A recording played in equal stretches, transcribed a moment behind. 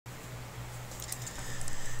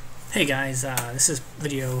Hey guys, this is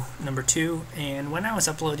video number 2, and when I was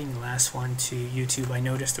uploading the last one to YouTube, I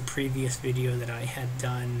noticed a previous video that I had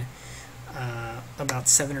done about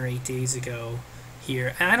 7 or 8 days ago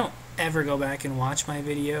here. And I don't ever go back and watch my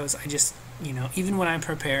videos. I just, even when I'm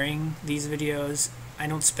preparing these videos, I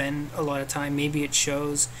don't spend a lot of time. Maybe it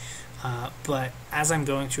shows, but as I'm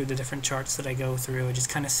going through the different charts that I go through, I just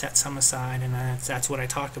kind of set some aside, and that's what I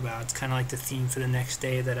talk about. It's kind of like the theme for the next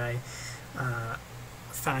day that I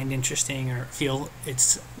find interesting or feel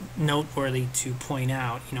it's noteworthy to point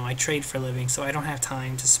out. I trade for a living, so I don't have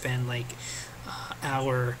time to spend like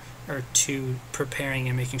hour or two preparing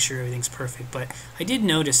and making sure everything's perfect. But I did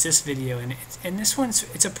notice this video, and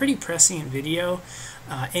it's a pretty prescient video.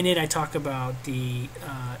 In it, I talk about the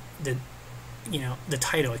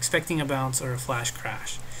title, expecting a bounce or a flash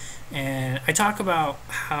crash. And I talk about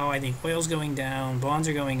how I think oil's going down, bonds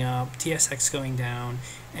are going up, TSX going down,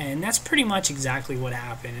 and that's pretty much exactly what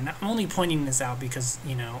happened. And I'm only pointing this out because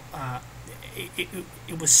it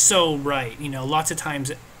was so right. Lots of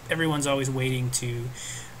times everyone's always waiting to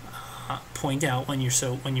point out when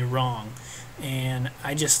you're wrong. And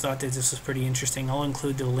I just thought that this was pretty interesting. I'll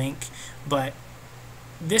include the link, but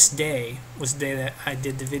this day was the day that I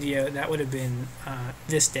did the video. That would have been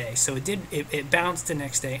this day. So it bounced the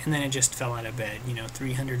next day, and then it just fell out of bed,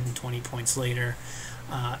 320 points later.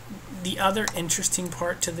 The other interesting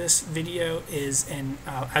part to this video is, and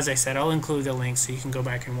as I said, I'll include the link so you can go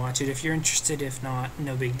back and watch it if you're interested. If not,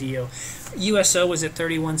 no big deal. USO was at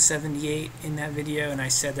 31.78 in that video, and I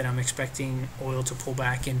said that I'm expecting oil to pull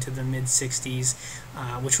back into the mid 60s,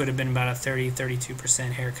 which would have been about a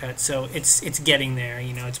 32% haircut. So it's getting there.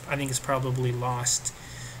 I think it's probably lost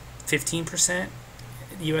 15%.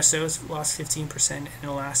 USO's lost 15% in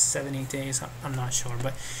the last 7-8 days. I'm not sure,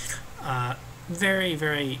 but very,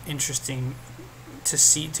 very interesting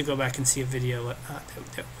to go back and see a video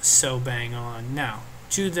that was so bang on. Now,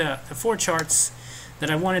 to the 4 charts that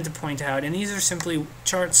I wanted to point out, and these are simply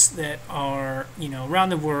charts that are around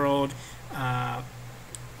the world, and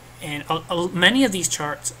many of these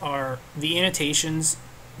charts are the annotations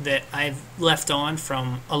that I've left on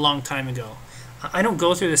from a long time ago. I don't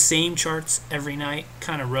go through the same charts every night,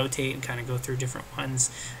 kind of rotate and kind of go through different ones,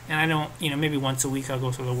 and I don't, maybe once a week I'll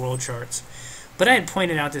go through the world charts. But I had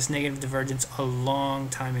pointed out this negative divergence a long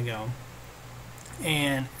time ago,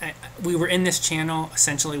 and we were in this channel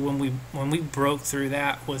essentially when we broke through.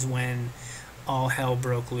 That was when all hell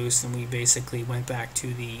broke loose, and we basically went back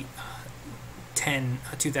to the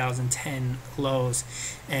 2010 lows,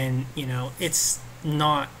 and it's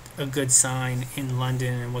not a good sign in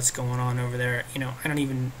London and what's going on over there. I don't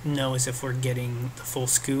even know as if we're getting the full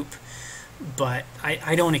scoop, but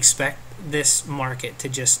I don't expect this market to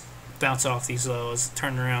just bounce off these lows,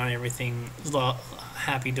 turn around, everything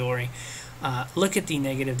happy-dory. Look at the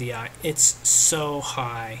negative DI. It's so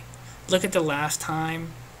high. Look at the last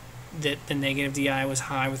time that the negative DI was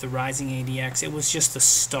high with the rising ADX. It was just the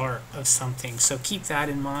start of something. So keep that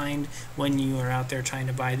in mind when you are out there trying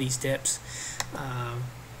to buy these dips.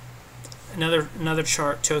 Another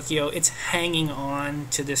chart, Tokyo. It's hanging on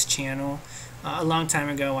to this channel. A long time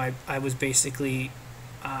ago, I was basically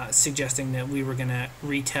suggesting that we were going to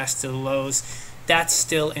retest the lows. That's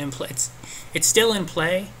still in play. It's still in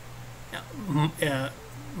play,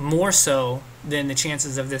 more so than the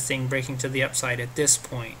chances of this thing breaking to the upside at this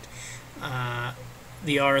point.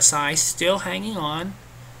 The RSI still hanging on,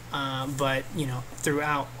 but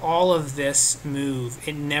throughout all of this move,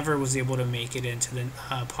 it never was able to make it into the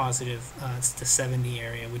positive, it's the 70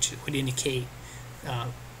 area, which would indicate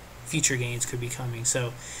future gains could be coming.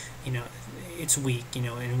 So it's weak,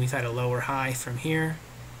 and we've had a lower high from here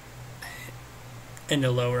and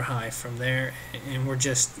a lower high from there, and we're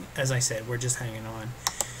just, as I said, we're just hanging on.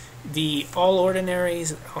 The All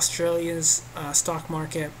Ordinaries, Australia's stock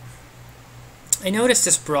market, I noticed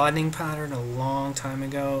this broadening pattern a long time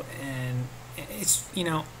ago, and it's,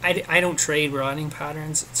 I don't trade broadening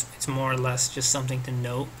patterns. It's more or less just something to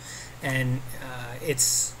note, and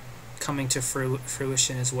it's coming to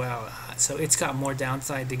fruition as well. So it's got more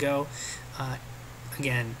downside to go.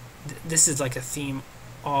 Again, this is like a theme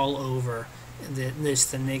all over.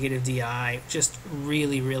 The negative DI just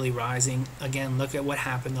really, really rising. Again, look at what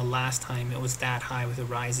happened the last time it was that high with a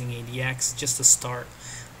rising ADX. Just the start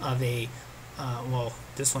of a well,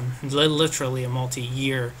 this one literally a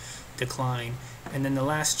multi-year decline. And then the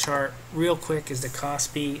last chart, real quick, is the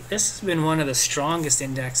Kospi. This has been one of the strongest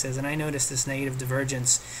indexes, and I noticed this negative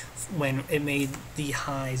divergence when it made the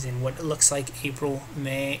highs in what looks like April,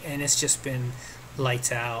 May, and it's just been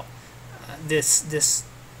lights out. There's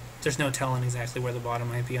no telling exactly where the bottom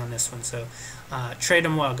might be on this one. So trade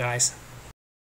them well, guys.